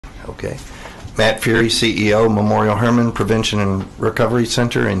Okay. Matt Feehery, CEO, Memorial Hermann Prevention and Recovery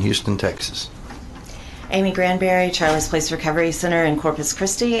Center in Houston, Texas. Amy Granberry, Charles Place Recovery Center in Corpus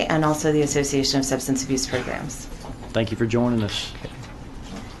Christi, and also the Association of Substance Abuse Programs. Thank you for joining us.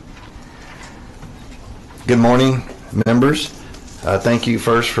 Good morning, members. Thank you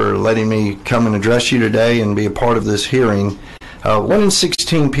first for letting me come and address you today and be a part of this hearing. 1 in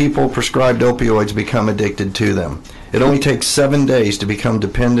 16 people prescribed opioids become addicted to them. It only takes 7 days to become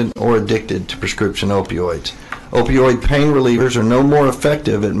dependent or addicted to prescription opioids. Opioid pain relievers are no more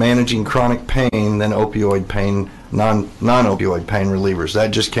effective at managing chronic pain than non-opioid pain relievers.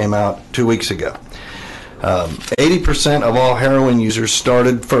 That just came out 2 weeks ago. 80% of all heroin users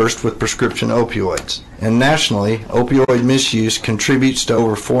started first with prescription opioids. And nationally, opioid misuse contributes to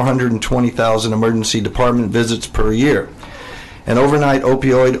over 420,000 emergency department visits per year. An overnight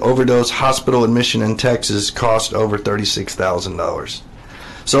opioid overdose hospital admission in Texas cost over $36,000.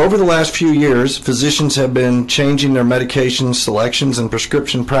 So over the last few years, physicians have been changing their medication selections and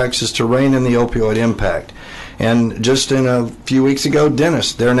prescription practices to rein in the opioid impact. And just in a few weeks ago,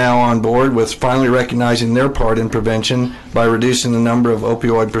 dentists, they're now on board with finally recognizing their part in prevention by reducing the number of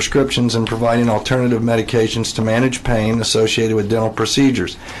opioid prescriptions and providing alternative medications to manage pain associated with dental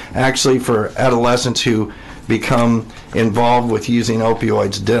procedures. Actually, for adolescents who become involved with using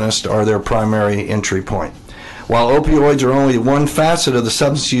opioids, dentists are their primary entry point. While opioids are only one facet of the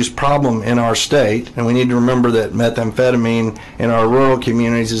substance use problem in our state, and we need to remember that methamphetamine in our rural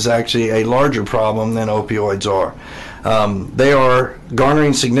communities is actually a larger problem than opioids are. They are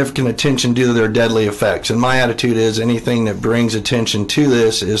garnering significant attention due to their deadly effects. And my attitude is anything that brings attention to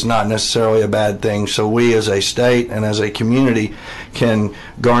this is not necessarily a bad thing. So we as a state and as a community can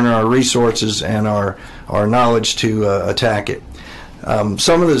garner our resources and our knowledge to attack it.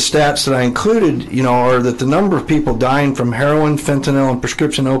 Some of the stats that I included, are that the number of people dying from heroin, fentanyl, and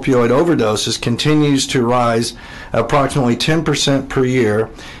prescription opioid overdoses continues to rise approximately 10% per year,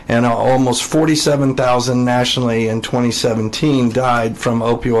 and almost 47,000 nationally in 2017 died from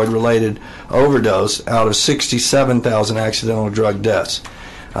opioid-related overdose out of 67,000 accidental drug deaths.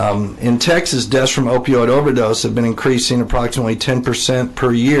 In Texas, deaths from opioid overdose have been increasing approximately 10%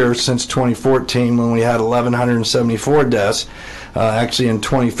 per year since 2014 when we had 1,174 deaths. Actually in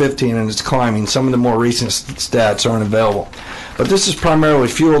 2015, and it's climbing. Some of the more recent stats aren't available. But this is primarily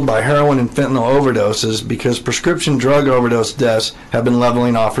fueled by heroin and fentanyl overdoses because prescription drug overdose deaths have been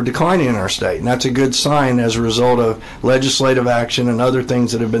leveling off or declining in our state. And that's a good sign as a result of legislative action and other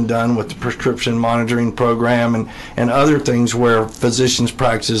things that have been done with the prescription monitoring program and other things where physicians'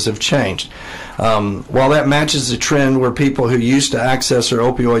 practices have changed. While that matches the trend where people who used to access their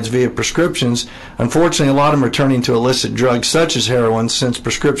opioids via prescriptions, unfortunately a lot of them are turning to illicit drugs such as heroin since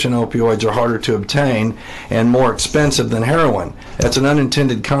prescription opioids are harder to obtain and more expensive than heroin. That's an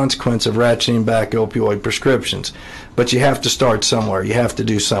unintended consequence of ratcheting back opioid prescriptions. But you have to start somewhere. You have to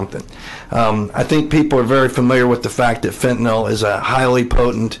do something. I think people are very familiar with the fact that fentanyl is a highly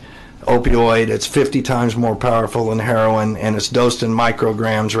potent opioid. It's 50 times more powerful than heroin, and it's dosed in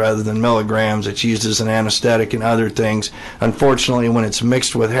micrograms rather than milligrams. It's used as an anesthetic and other things. Unfortunately, when it's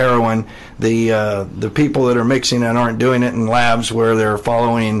mixed with heroin, the people that are mixing it aren't doing it in labs where they're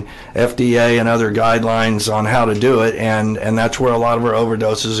following FDA and other guidelines on how to do it, and that's where a lot of our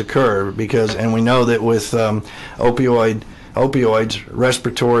overdoses occur. And we know that with opioids,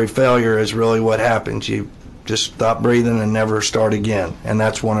 respiratory failure is really what happens. You just stop breathing and never start again, and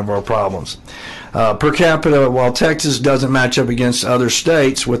that's one of our problems. Per capita, while Texas doesn't match up against other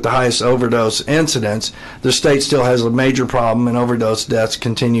states with the highest overdose incidents, the state still has a major problem, and overdose deaths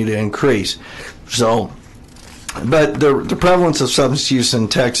continue to increase. But the prevalence of substance use in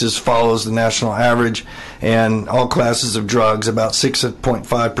Texas follows the national average, and all classes of drugs, about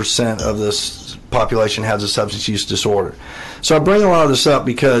 6.5% of this population has a substance use disorder. So I bring a lot of this up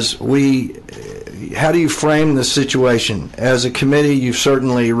because how do you frame the situation? As a committee, you've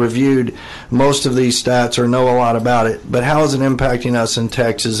certainly reviewed most of these stats or know a lot about it, but how is it impacting us in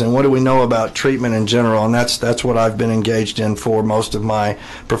Texas, and what do we know about treatment in general? And that's what I've been engaged in for most of my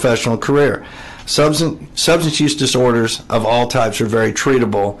professional career. Substance use disorders of all types are very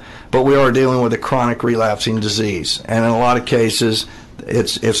treatable, but we are dealing with a chronic relapsing disease, and in a lot of cases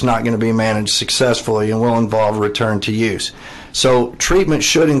it's not going to be managed successfully and will involve return to use. So treatment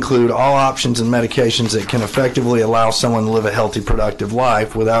should include all options and medications that can effectively allow someone to live a healthy, productive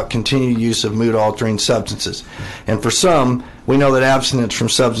life without continued use of mood-altering substances. And for some, we know that abstinence from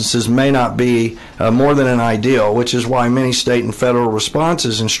substances may not be more than an ideal, which is why many state and federal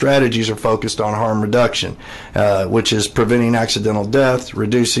responses and strategies are focused on harm reduction, which is preventing accidental death,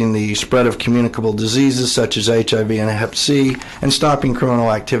 reducing the spread of communicable diseases such as HIV and Hep C, and stopping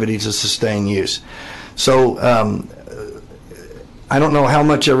criminal activities of sustained use. So I don't know how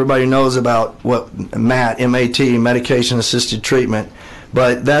much everybody knows about what MAT, M-A-T, medication-assisted treatment,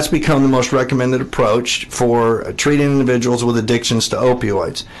 but that's become the most recommended approach for treating individuals with addictions to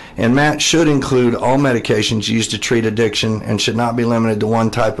opioids. And MAT should include all medications used to treat addiction and should not be limited to one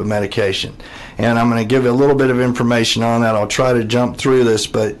type of medication. And I'm going to give you a little bit of information on that. I'll try to jump through this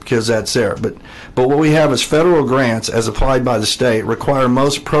because that's there. But what we have is federal grants, as applied by the state, require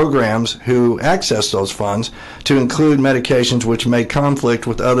most programs who access those funds to include medications which may conflict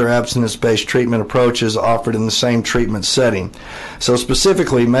with other abstinence-based treatment approaches offered in the same treatment setting. So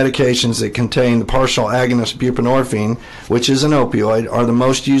specifically, medications that contain the partial agonist buprenorphine, which is an opioid, are the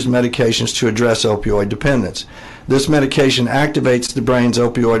most used medications to address opioid dependence. This medication activates the brain's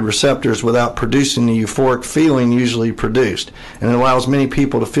opioid receptors without producing the euphoric feeling usually produced, and it allows many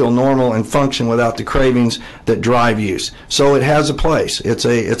people to feel normal and function without the cravings that drive use. So it has a place. It's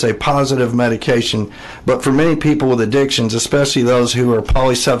a positive medication, but for many people with addictions, especially those who are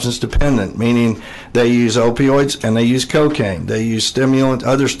polysubstance dependent, meaning they use opioids and they use cocaine, they use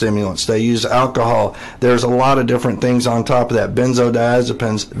other stimulants, they use alcohol. There's a lot of different things on top of that.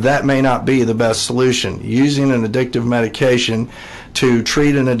 Benzodiazepines, that may not be the best solution. Using an addictive medication to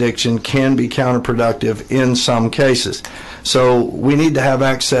treat an addiction can be counterproductive in some cases. So we need to have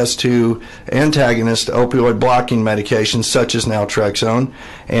access to antagonist opioid blocking medications such as naltrexone,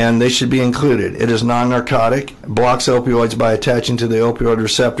 and they should be included. It is non-narcotic, blocks opioids by attaching to the opioid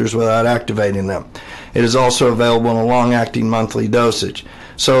receptors without activating them. It is also available in a long-acting monthly dosage.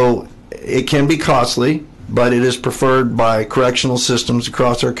 So it can be costly, but it is preferred by correctional systems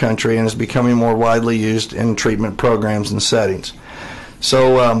across our country and is becoming more widely used in treatment programs and settings.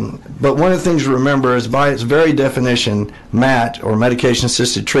 So, but one of the things to remember is by its very definition, MAT, or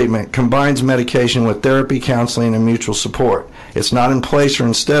medication-assisted treatment, combines medication with therapy, counseling, and mutual support. It's not in place or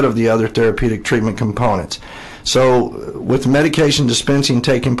instead of the other therapeutic treatment components. So with medication dispensing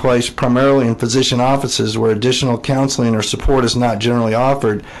taking place primarily in physician offices where additional counseling or support is not generally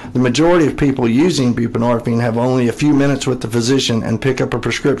offered, the majority of people using buprenorphine have only a few minutes with the physician and pick up a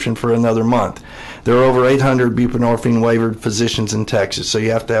prescription for another month. There are over 800 buprenorphine waivered physicians in Texas, so you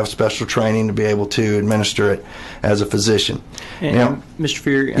have to have special training to be able to administer it as a physician. And, now, Mr.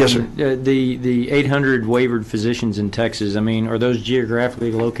 Feehery, yes, sir. The 800 waivered physicians in Texas, I mean, are those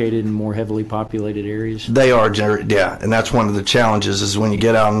geographically located in more heavily populated areas? They are, yeah, and that's one of the challenges is when you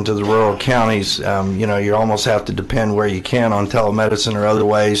get out into the rural counties, you almost have to depend where you can on telemedicine or other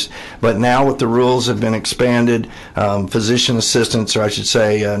ways. But now with the rules have been expanded, physician assistants, or I should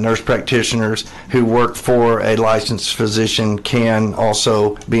say nurse practitioners who work for a licensed physician can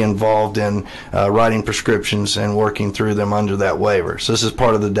also be involved in writing prescriptions and working through them under that waiver. So this is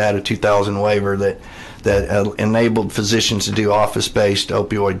part of the Data 2000 waiver that enabled physicians to do office-based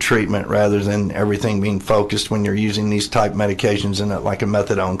opioid treatment rather than everything being focused when you're using these type medications in like a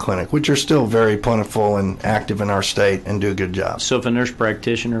methadone clinic, which are still very plentiful and active in our state and do a good job. So if a nurse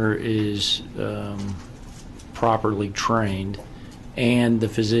practitioner is properly trained and the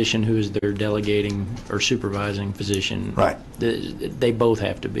physician who is their delegating or supervising physician, right, they both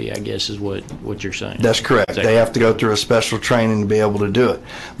have to be, I guess, is what you're saying. That's correct. They have to go through a special training to be able to do it.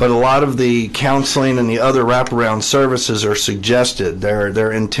 But a lot of the counseling and the other wraparound services are suggested.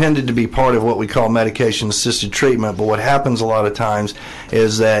 They're intended to be part of what we call medication-assisted treatment, but what happens a lot of times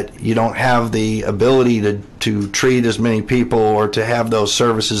is that you don't have the ability to treat as many people or to have those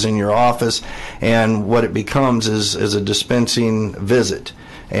services in your office, and what it becomes is a dispensing visit.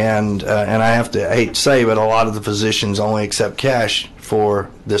 And I hate to say, but a lot of the physicians only accept cash for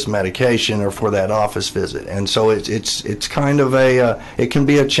this medication or for that office visit, and so it's kind of it can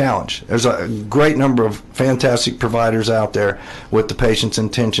be a challenge. There's a great number of fantastic providers out there with the patient's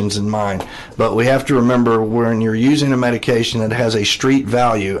intentions in mind, but we have to remember when you're using a medication that has a street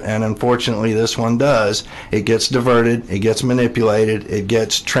value, and unfortunately this one does, it gets diverted, it gets manipulated, it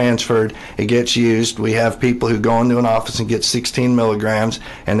gets transferred, it gets used. We have people who go into an office and get 16 milligrams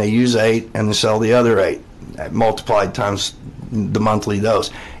and they use 8 and they sell the other 8 multiplied times the monthly dose.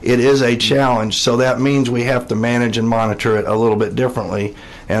 It is a challenge, so that means we have to manage and monitor it a little bit differently,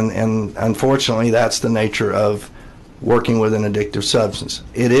 and unfortunately that's the nature of working with an addictive substance.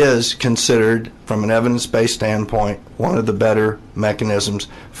 It is considered, from an evidence-based standpoint, one of the better mechanisms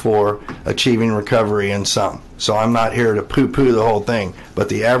for achieving recovery in some. So I'm not here to poo-poo the whole thing, but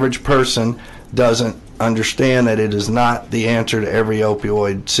the average person doesn't understand that it is not the answer to every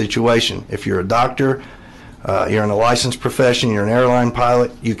opioid situation. If you're a doctor, you're in a licensed profession, you're an airline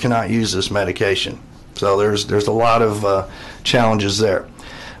pilot, you cannot use this medication. So there's a lot of challenges there.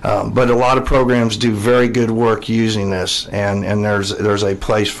 But a lot of programs do very good work using this, and there's a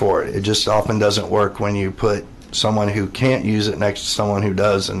place for it. It just often doesn't work when you put someone who can't use it next to someone who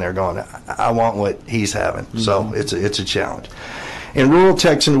does, and they're going, I want what he's having. Mm-hmm. So it's a challenge. In rural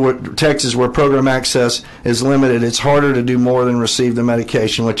Texas, where program access is limited, it's harder to do more than receive the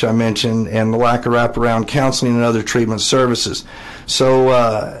medication, which I mentioned, and the lack of wraparound counseling and other treatment services. So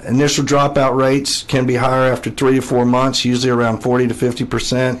initial dropout rates can be higher after 3 to 4 months, usually around 40 to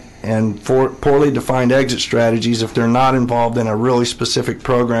 50%, and for poorly defined exit strategies, if they're not involved in a really specific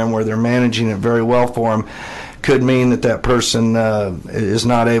program where they're managing it very well for them, could mean that person is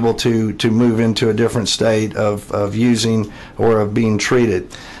not able to move into a different state of using or of being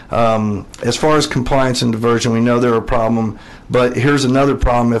treated. As far as compliance and diversion, we know they're a problem, but here's another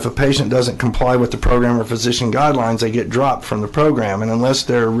problem. If a patient doesn't comply with the program or physician guidelines, they get dropped from the program, and unless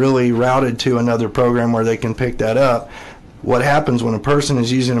they're really routed to another program where they can pick that up, what happens when a person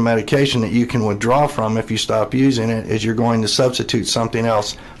is using a medication that you can withdraw from if you stop using it is you're going to substitute something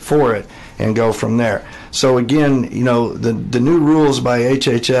else for it and go from there. So again, you know, the new rules by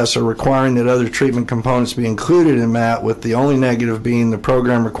HHS are requiring that other treatment components be included in MAT, with the only negative being the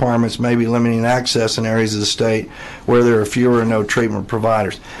program requirements may be limiting access in areas of the state where there are fewer or no treatment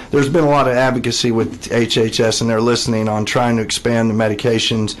providers. There's been a lot of advocacy with HHS, and they're listening on trying to expand the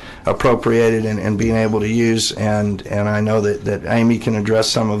medications appropriated and being able to use, and I know that Amy can address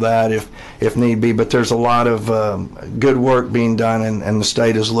some of that if need be, but there's a lot of good work being done, and the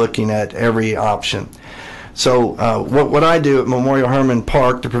state is looking at every option. So what I do at Memorial Hermann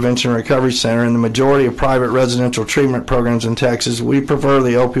Park, the Prevention and Recovery Center, and the majority of private residential treatment programs in Texas, we prefer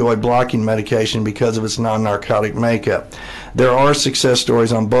the opioid blocking medication because of its non-narcotic makeup. There are success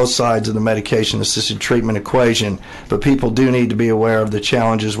stories on both sides of the medication-assisted treatment equation, but people do need to be aware of the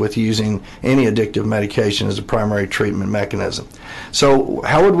challenges with using any addictive medication as a primary treatment mechanism. So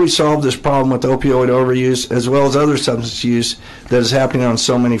how would we solve this problem with opioid overuse as well as other substance use that is happening on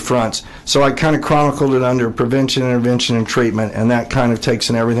so many fronts? So I kind of chronicled it under prevention, intervention, and treatment, and that kind of takes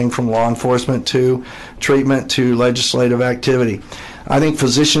in everything from law enforcement to treatment to legislative activity. I think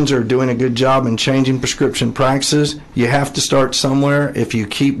physicians are doing a good job in changing prescription practices. You have to start somewhere. If you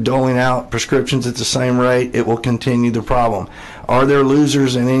keep doling out prescriptions at the same rate, it will continue the problem. Are there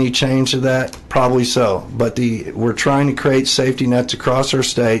losers in any change to that? Probably so. But we're trying to create safety nets across our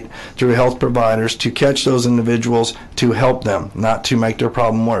state through health providers to catch those individuals, to help them, not to make their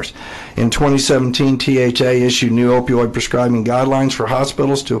problem worse. In 2017, THA issued new opioid prescribing guidelines for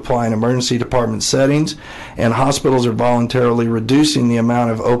hospitals to apply in emergency department settings, and hospitals are voluntarily reducing the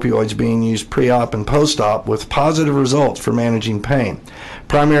amount of opioids being used pre-op and post-op, with positive results for managing pain.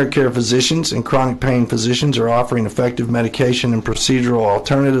 Primary care physicians and chronic pain physicians are offering effective medication and procedural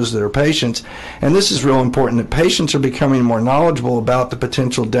alternatives to their patients, and this is real important, that patients are becoming more knowledgeable about the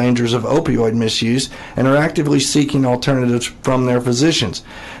potential dangers of opioid misuse and are actively seeking alternatives from their physicians.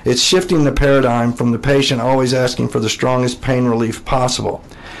 It's shifting the paradigm from the patient always asking for the strongest pain relief possible.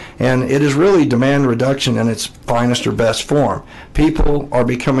 And it is really demand reduction in its finest or best form. People are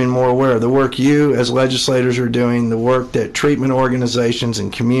becoming more aware. The work you as legislators are doing, the work that treatment organizations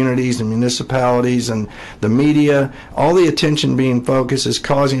and communities and municipalities and the media, all the attention being focused is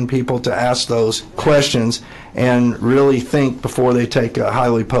causing people to ask those questions and really think before they take a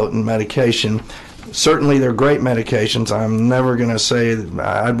highly potent medication. Certainly they're great medications. I'm never going to say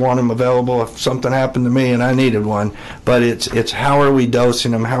I'd want them available if something happened to me and I needed one, but it's how are we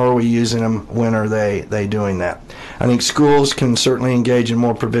dosing them, how are we using them, when are they doing that? I think schools can certainly engage in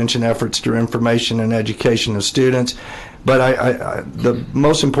more prevention efforts through information and education of students, but the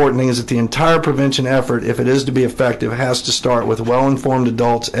most important thing is that the entire prevention effort, if it is to be effective, has to start with well-informed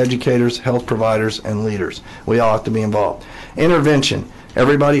adults, educators, health providers, and leaders. We all have to be involved. Intervention.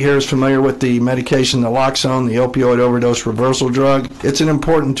 Everybody here is familiar with the medication naloxone, the opioid overdose reversal drug. It's an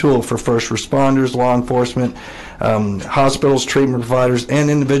important tool for first responders, law enforcement, hospitals, treatment providers, and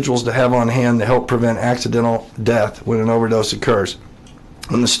individuals to have on hand to help prevent accidental death when an overdose occurs.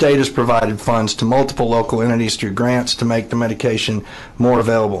 And the state has provided funds to multiple local entities through grants to make the medication more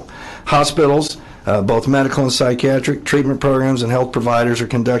available. Hospitals Both medical and psychiatric treatment programs and health providers are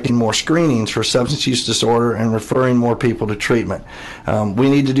conducting more screenings for substance use disorder and referring more people to treatment. We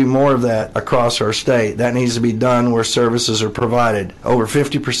need to do more of that across our state. That needs to be done where services are provided. Over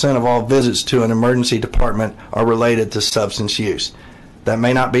 50% of all visits to an emergency department are related to substance use. That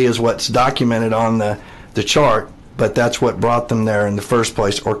may not be as what's documented on the chart, but that's what brought them there in the first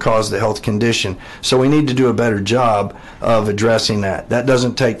place or caused the health condition. So we need to do a better job of addressing that. That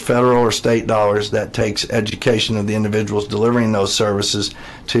doesn't take federal or state dollars. That takes education of the individuals delivering those services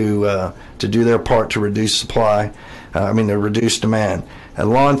to do their part to reduce supply, to reduce demand. And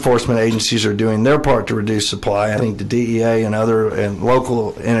law enforcement agencies are doing their part to reduce supply. I think the DEA and other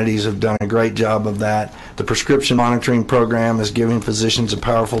local entities have done a great job of that. The prescription monitoring program is giving physicians a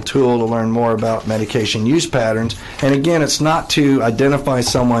powerful tool to learn more about medication use patterns. And again, it's not to identify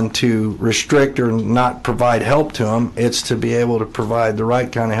someone to restrict or not provide help to them. It's to be able to provide the right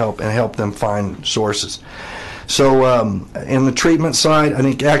kind of help and help them find sources. So in the treatment side, I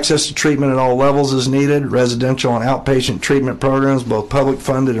think access to treatment at all levels is needed. Residential and outpatient treatment programs, both public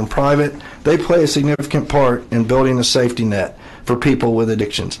funded and private, they play a significant part in building a safety net for people with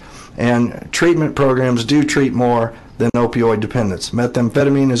addictions. And treatment programs do treat more than opioid dependence.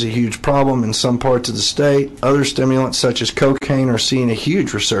 Methamphetamine is a huge problem in some parts of the state. Other stimulants such as cocaine are seeing a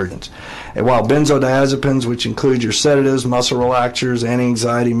huge resurgence. And while benzodiazepines, which include your sedatives, muscle relaxers,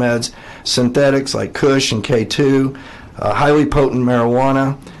 anti-anxiety meds, synthetics like Kush and K2, highly potent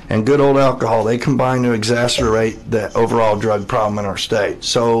marijuana, and good old alcohol, they combine to exacerbate the overall drug problem in our state.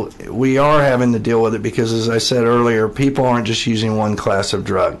 So we are having to deal with it because, as I said earlier, people aren't just using one class of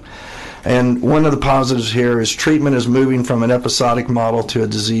drug. And one of the positives here is treatment is moving from an episodic model to a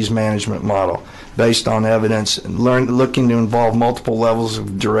disease management model based on evidence and looking to involve multiple levels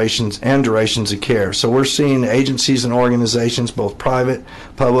of durations of care. So we're seeing agencies and organizations, both private,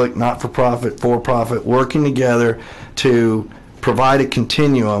 public, not-for-profit, for-profit, working together to provide a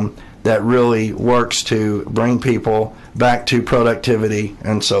continuum that really works to bring people back to productivity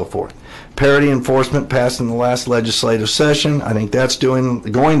and so forth. Parity enforcement passed in the last legislative session. I think that's going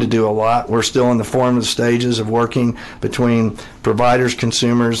to do a lot. We're still in the formative stages of working between providers,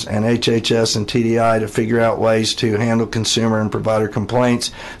 consumers, and HHS and TDI to figure out ways to handle consumer and provider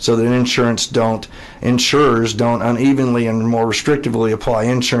complaints so that insurers don't unevenly and more restrictively apply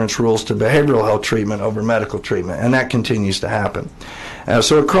insurance rules to behavioral health treatment over medical treatment, and that continues to happen.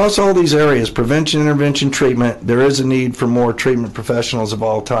 So across all these areas, prevention, intervention, treatment, there is a need for more treatment professionals of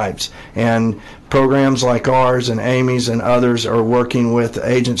all types. And programs like ours and Amy's and others are working with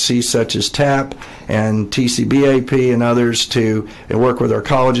agencies such as TAP and TCBAP and others to work with our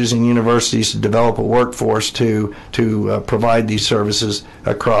colleges and universities to develop a workforce to provide these services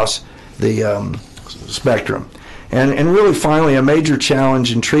across the spectrum. And really, finally, a major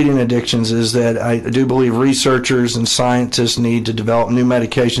challenge in treating addictions is that I do believe researchers and scientists need to develop new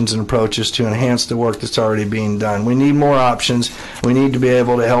medications and approaches to enhance the work that's already being done. We need more options. We need to be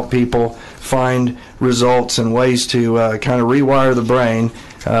able to help people find results and ways to kind of rewire the brain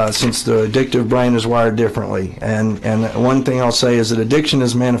since the addictive brain is wired differently. And one thing I'll say is that addiction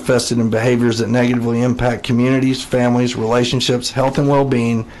is manifested in behaviors that negatively impact communities, families, relationships, health and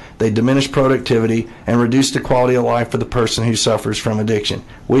well-being. They diminish productivity and reduce the quality of life for the person who suffers from addiction.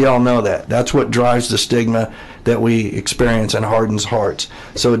 We all know that. That's what drives the stigma that we experience and hardens hearts.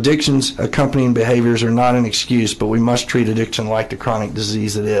 So addictions accompanying behaviors are not an excuse, but we must treat addiction like the chronic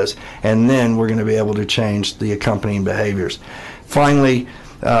disease it is. And then we're going to be able to change the accompanying behaviors. Finally,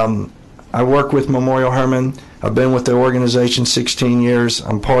 I work with Memorial Hermann. I've been with the organization 16 years.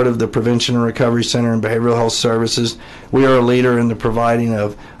 I'm part of the Prevention and Recovery Center and Behavioral Health Services. We are a leader in the providing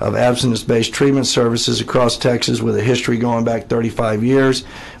of abstinence-based treatment services across Texas with a history going back 35 years.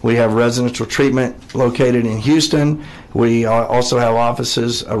 We have residential treatment located in Houston. We also have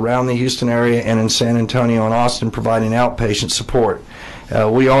offices around the Houston area and in San Antonio and Austin providing outpatient support.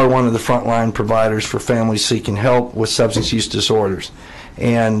 We are one of the frontline providers for families seeking help with substance use disorders.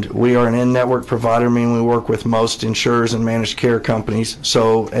 And we are an in-network provider, meaning we work with most insurers and managed care companies,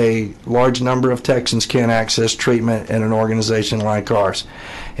 so a large number of Texans can access treatment in an organization like ours.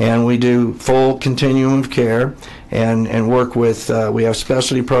 And we do full continuum of care and work with, we have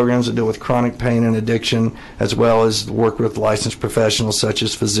specialty programs that deal with chronic pain and addiction, as well as work with licensed professionals such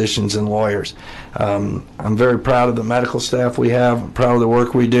as physicians and lawyers. I'm very proud of the medical staff we have, I'm proud of the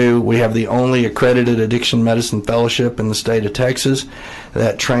work we do. We have the only accredited addiction medicine fellowship in the state of Texas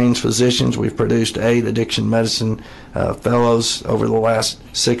that trains physicians. We've produced 8 addiction medicine fellows over the last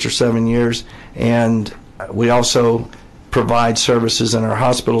 6 or 7 years, and we also provide services in our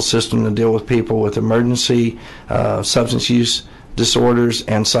hospital system to deal with people with emergency substance use disorders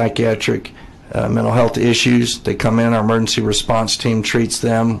and psychiatric mental health issues. They come in, our emergency response team treats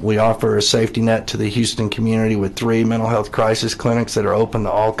them. We offer a safety net to the Houston community with 3 mental health crisis clinics that are open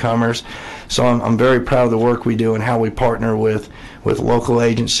to all comers. So I'm very proud of the work we do and how we partner with local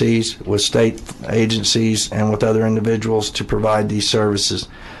agencies, with state agencies, and with other individuals to provide these services.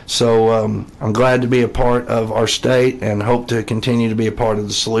 So I'm glad to be a part of our state and hope to continue to be a part of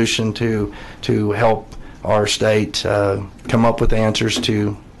the solution to help our state come up with answers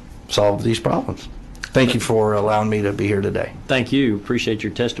to solve these problems. Thank you for allowing me to be here today. Thank you. Appreciate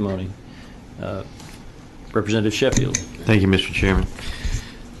your testimony. Representative Sheffield. Thank you, Mr. Chairman.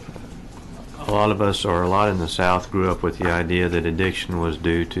 A lot of us, or a lot in the South, grew up with the idea that addiction was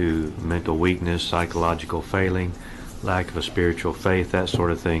due to mental weakness, psychological failing, lack of a spiritual faith, that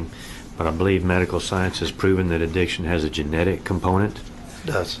sort of thing. But I believe medical science has proven that addiction has a genetic component. It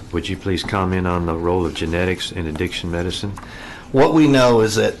does. Would you please comment on the role of genetics in addiction medicine? What we know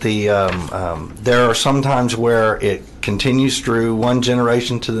is that there are some times where it continues through one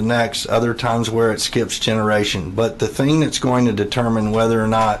generation to the next, other times where it skips generation. But the thing that's going to determine whether or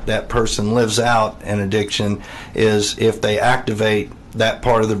not that person lives out an addiction is if they activate that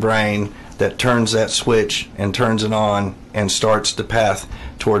part of the brain that turns that switch and turns it on and starts the path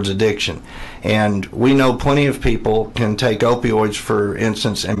towards addiction. And we know plenty of people can take opioids, for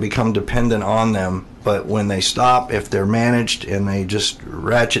instance, and become dependent on them. But when they stop, if they're managed and they just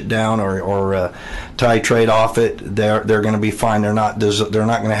ratchet down or titrate off it, they're going to be fine. They're not going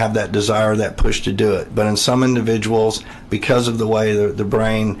to have that desire, that push to do it. But in some individuals, because of the way the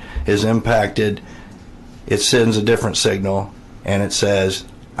brain is impacted, it sends a different signal, and it says,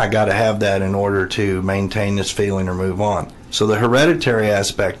 I got to have that in order to maintain this feeling or move on. So the hereditary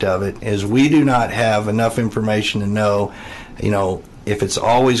aspect of it is we do not have enough information to know, if it's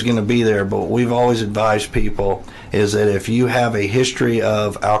always going to be there. But what we've always advised people is that if you have a history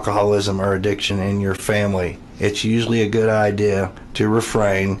of alcoholism or addiction in your family, it's usually a good idea to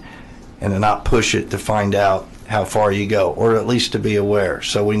refrain and to not push it to find out how far you go, or at least to be aware.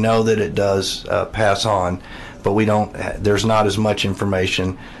 So we know that it does pass on, but there's not as much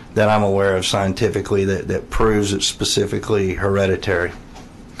information that I'm aware of scientifically that proves it's specifically hereditary.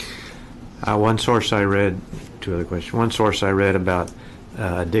 One source I read about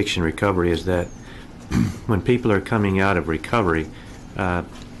addiction recovery is that when people are coming out of recovery, the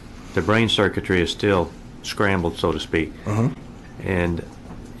brain circuitry is still scrambled, so to speak. Mm-hmm. And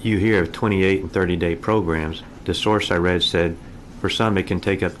you hear of 28 and 30-day programs. The source I read said for some it can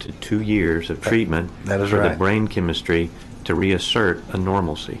take up to 2 years of treatment that is for right. the brain chemistry to reassert a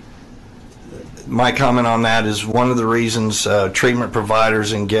normalcy. My comment on that is one of the reasons treatment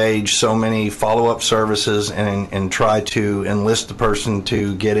providers engage so many follow-up services and try to enlist the person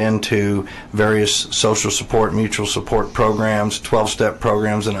to get into various social support, mutual support programs, 12-step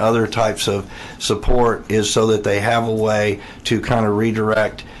programs, and other types of support is so that they have a way to kind of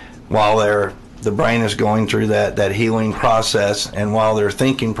redirect while the brain is going through that healing process, and while their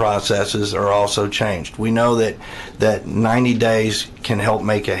thinking processes are also changed. We know that 90 days can help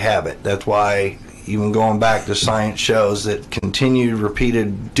make a habit. That's why, even going back, the science shows that continued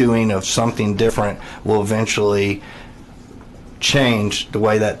repeated doing of something different will eventually change the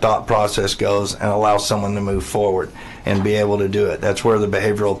way that thought process goes and allow someone to move forward and be able to do it. That's where the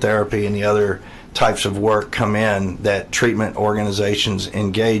behavioral therapy and the other types of work come in that treatment organizations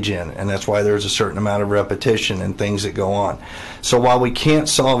engage in, and that's why there's a certain amount of repetition and things that go on. So while we can't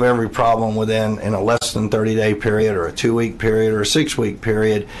solve every problem in a less than 30-day period or a 2-week period or a 6-week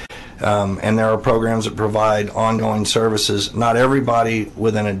period, and there are programs that provide ongoing services, not everybody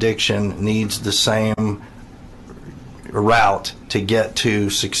with an addiction needs the same route to get to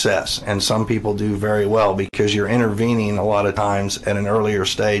success, and some people do very well because you're intervening a lot of times at an earlier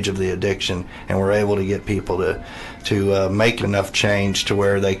stage of the addiction, and we're able to get people to make enough change to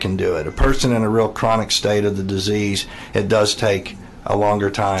where they can do it. A person in a real chronic state of the disease, it does take a longer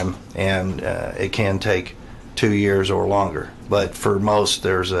time, and it can take 2 years or longer, but for most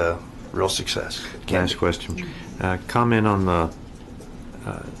there's a real success. Last question. Comment on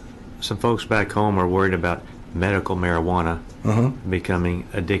some folks back home are worried about medical marijuana becoming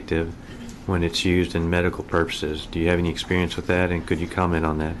addictive when it's used in medical purposes. Do you have any experience with that, and could you comment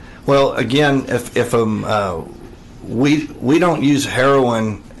on that? Well, again, if we don't use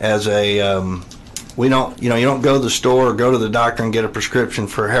heroin as a we don't, you don't go to the store or go to the doctor and get a prescription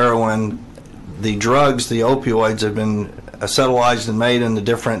for heroin. The drugs, the opioids, have been acetylized and made into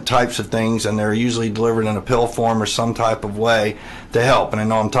different types of things, and they're usually delivered in a pill form or some type of way to help. And I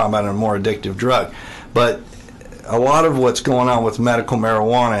know I'm talking about a more addictive drug, but a lot of what's going on with medical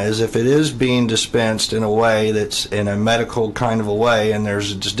marijuana is if it is being dispensed in a way that's in a medical kind of a way, and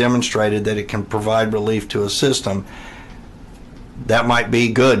there's just demonstrated that it can provide relief to a system, that might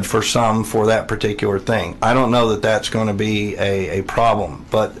be good for some for that particular thing. I don't know that that's going to be a problem,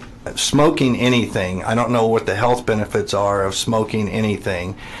 but smoking anything, I don't know what the health benefits are of smoking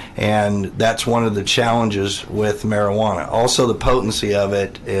anything, and that's one of the challenges with marijuana. Also, the potency of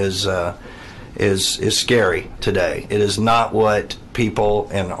it is scary today. It is not what people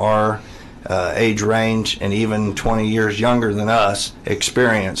in our age range and even 20 years younger than us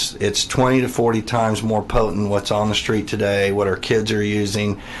experience. It's 20 to 40 times more potent what's on the street today, what our kids are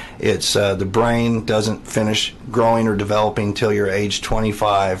using. It's the brain doesn't finish growing or developing till you're age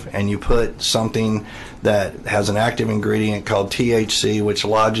 25, and you put something that has an active ingredient called THC, which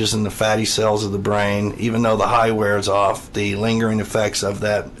lodges in the fatty cells of the brain. Even though the high wears off, the lingering effects of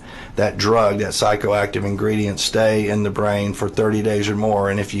that drug, that psychoactive ingredient, stay in the brain for 30 days or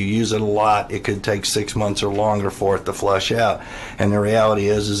more, and if you use it a lot, it could take 6 months or longer for it to flush out. And the reality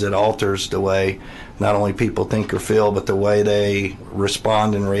is it alters the way not only people think or feel, but the way they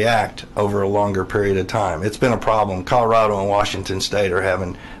respond and react over a longer period of time. It's been a problem. Colorado and Washington State are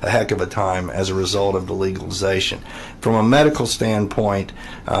having a heck of a time as a result of the legalization. From a medical standpoint,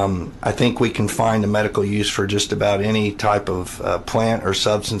 I think we can find a medical use for just about any type of plant or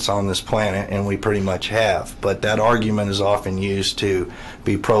substance on this planet, and we pretty much have. But that argument is often used to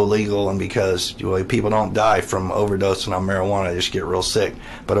be pro-legal, and because people don't die from overdosing on marijuana, they just get real sick.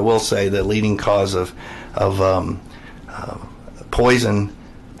 But I will say the leading cause of poison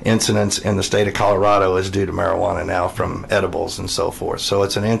incidents in the state of Colorado is due to marijuana now from edibles and so forth. So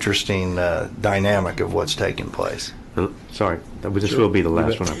it's an interesting dynamic of what's taking place. Sorry, this will be the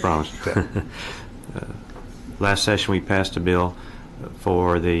last one, I promise. Okay. Last session we passed a bill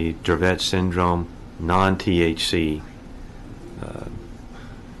for the Dravet syndrome non-THC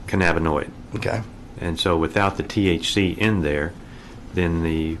cannabinoid. Okay. And so without the THC in there, then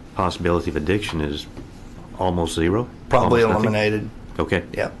the possibility of addiction is almost zero? Probably Almost nothing? eliminated. Okay.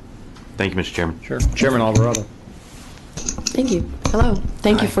 Yep. Thank you, Mr. Chairman. Sure. Chairman Alvarado. Thank you. Hello.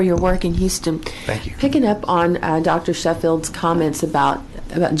 Thank you Hi. for your work in Houston. Thank you. Picking up on Dr. Sheffield's comments about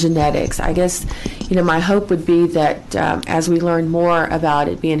genetics, I guess, my hope would be that as we learn more about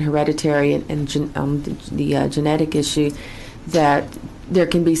it being hereditary and the genetic issue, that there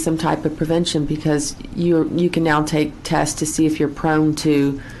can be some type of prevention, because you can now take tests to see if you're prone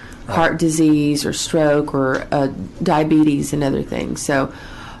to heart disease or stroke or diabetes and other things. So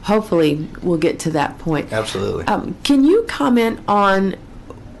hopefully we'll get to that point. Absolutely. Can you comment on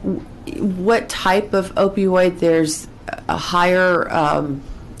what type of opioid there's a higher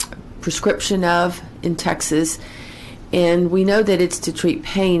prescription of in Texas? And we know that it's to treat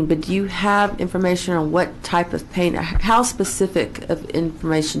pain, but do you have information on what type of pain? How specific of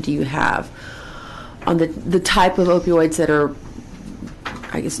information do you have on the type of opioids that are,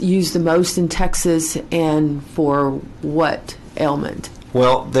 I guess, used the most in Texas, and for what ailment?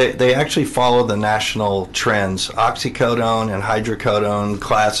 Well, they actually follow the national trends. Oxycodone and hydrocodone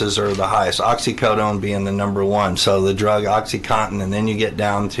classes are the highest, oxycodone being the number one. So the drug Oxycontin, and then you get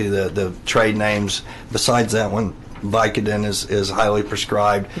down to the trade names. Besides that one, Vicodin is highly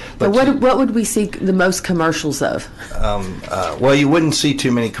prescribed. But what would we see the most commercials of? Well, you wouldn't see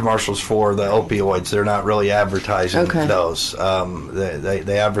too many commercials for the opioids. They're not really advertising those.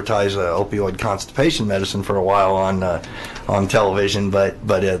 They advertise opioid constipation medicine for a while on television, but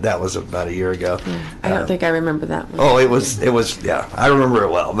that was about a year ago. I don't think I remember that one. Oh, it was yeah, I remember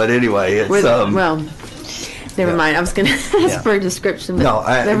it well. But anyway, it's well. Never mind. I was going to ask for a description. But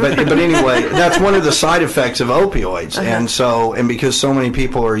but anyway, that's one of the side effects of opioids, and because so many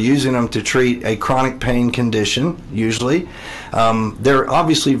people are using them to treat a chronic pain condition, usually, they're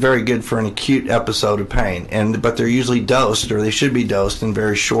obviously very good for an acute episode of pain, but they're usually dosed, or they should be dosed in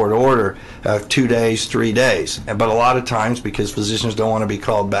very short order, 2 days, 3 days. But a lot of times, because physicians don't want to be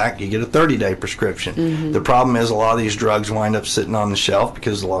called back, you get a 30-day prescription. Mm-hmm. The problem is a lot of these drugs wind up sitting on the shelf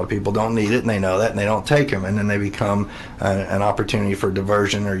because a lot of people don't need it, and they know that, and they don't take them, and then they become an opportunity for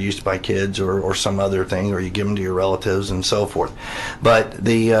diversion or use by kids or some other thing, or you give them to your relatives and so forth. But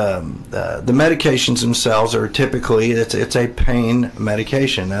the medications themselves are typically, it's a pain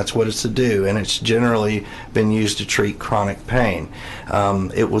medication. That's what it's to do, and it's generally been used to treat chronic pain.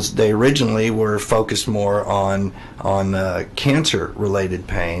 They originally were focused more on cancer-related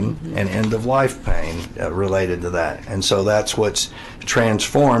pain and end-of-life pain related to that, and so that's what's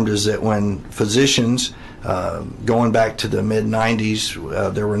transformed, is that when physicians Going back to the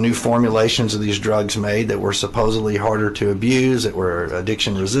mid-90s, there were new formulations of these drugs made that were supposedly harder to abuse, that were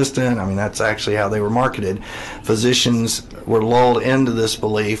addiction resistant. I mean, that's actually how they were marketed. Physicians were lulled into this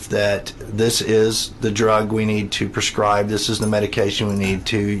belief that this is the drug we need to prescribe, this is the medication we need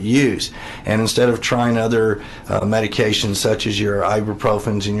to use. And instead of trying other medications such as your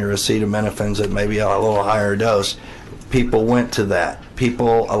ibuprofens and your acetaminophen at maybe a little higher dose, people went to that.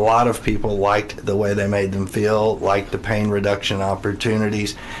 A lot of people liked the way they made them feel, liked the pain reduction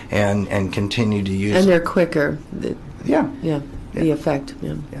opportunities, and continued to use And it. they're quicker. Yeah. The effect.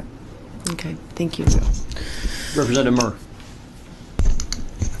 Yeah. Okay, thank you. Representative Murr.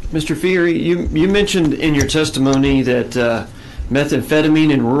 Mr. Feehery, you mentioned in your testimony that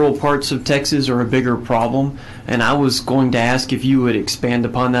methamphetamine in rural parts of Texas are a bigger problem, and I was going to ask if you would expand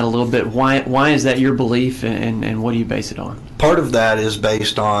upon that a little bit. Why is that your belief, and what do you base it on? Part of that is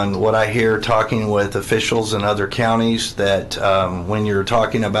based on what I hear talking with officials in other counties, that when you're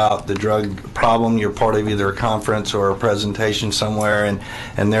talking about the drug problem, you're part of either a conference or a presentation somewhere,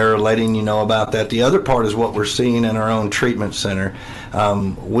 and they're letting you know about that. The other part is what we're seeing in our own treatment center.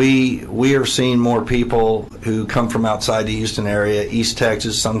 We are seeing more people who come from outside the Houston area, East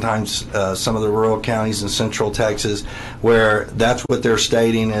Texas, sometimes some of the rural counties in Central Texas, where that's what they're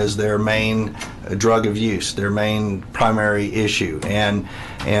stating is their main drug of use, their main primary issue. And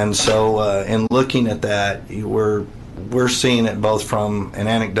so in looking at that, we're seeing it both from an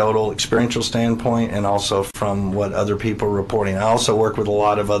anecdotal experiential standpoint and also from what other people are reporting. I also work with a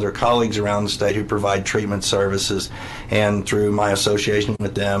lot of other colleagues around the state who provide treatment services, and through my association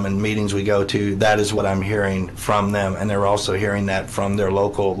with them and meetings we go to, that is what I'm hearing from them, and they're also hearing that from their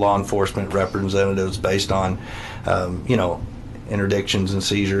local law enforcement representatives based on interdictions and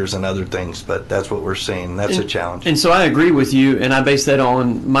seizures and other things. But that's what we're seeing. That's a challenge. And so I agree with you, and I base that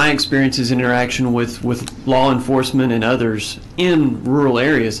on my experiences in interaction with law enforcement and others in rural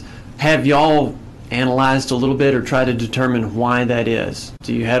areas. Have y'all analyzed a little bit or tried to determine why that is?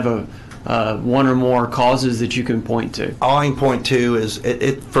 Do you have one or more causes that you can point to? All I can point to is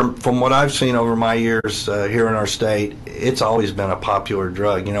from what I've seen over my years here in our state, it's always been a popular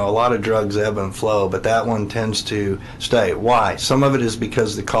drug. A lot of drugs ebb and flow, but that one tends to stay. Why? Some of it is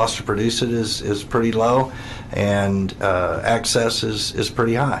because the cost to produce it is pretty low, and access is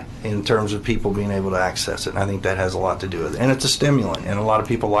pretty high in terms of people being able to access it. And I think that has a lot to do with it. And it's a stimulant, and a lot of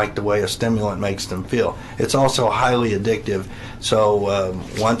people like the way a stimulant makes them feel. It's also highly addictive. So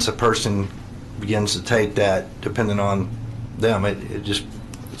once a person begins to take that, depending on them,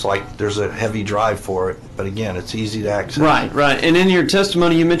 it's like there's a heavy drive for it. But again, it's easy to access. Right. And in your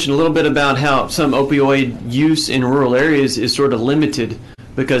testimony, you mentioned a little bit about how some opioid use in rural areas is sort of limited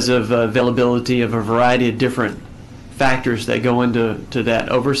because of availability of a variety of different factors that go into that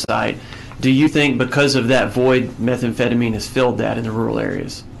oversight. Do you think because of that void, methamphetamine has filled that in the rural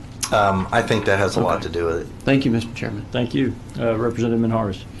areas? I think that has a lot to do with it. Thank you, Mr. Chairman. Thank you. Representative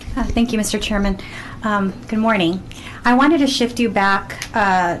Menharis. Thank you, Mr. Chairman. Good morning. I wanted to shift you back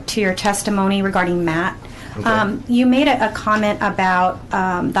to your testimony regarding Matt. Okay. You made a comment about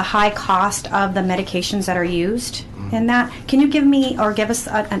the high cost of the medications that are used in that. Can you give me or give us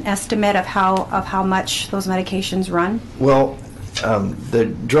an estimate of how much those medications run? Well,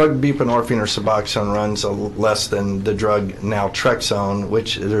 the drug buprenorphine or Suboxone runs less than the drug naltrexone,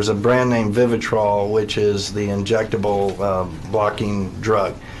 which there's a brand name Vivitrol, which is the injectable blocking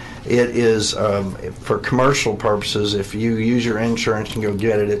drug. It is, for commercial purposes, if you use your insurance and go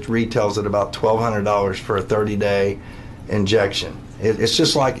get it, it retails at about $1,200 for a 30-day injection. It's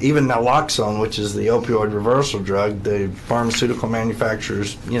just like even naloxone, which is the opioid reversal drug, the pharmaceutical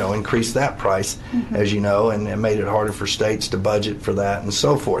manufacturers, increased that price, as you know, and it made it harder for states to budget for that and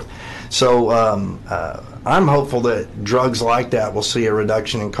so forth. So I'm hopeful that drugs like that will see a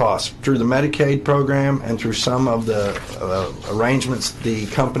reduction in cost. Through the Medicaid program and through some of the arrangements the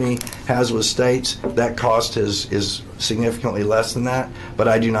company has with states, that cost is significantly less than that, but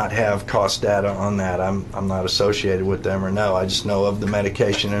I do not have cost data on that. I'm not associated with them or know. I just know of the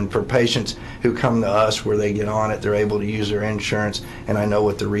medication, and for patients who come to us where they get on it, they're able to use their insurance, and I know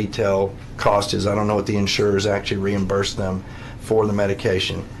what the retail cost is. I don't know what the insurers actually reimburse them for the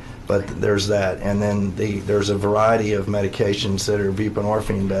medication. But there's that, and then there's a variety of medications that are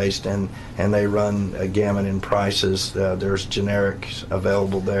buprenorphine based, and they run a gamut in prices. There's generics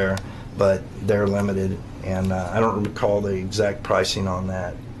available there, but they're limited, and I don't recall the exact pricing on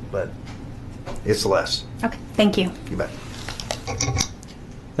that, but it's less. Okay, thank you. You bet.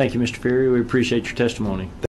 Thank you, Mr. Feehery. We appreciate your testimony.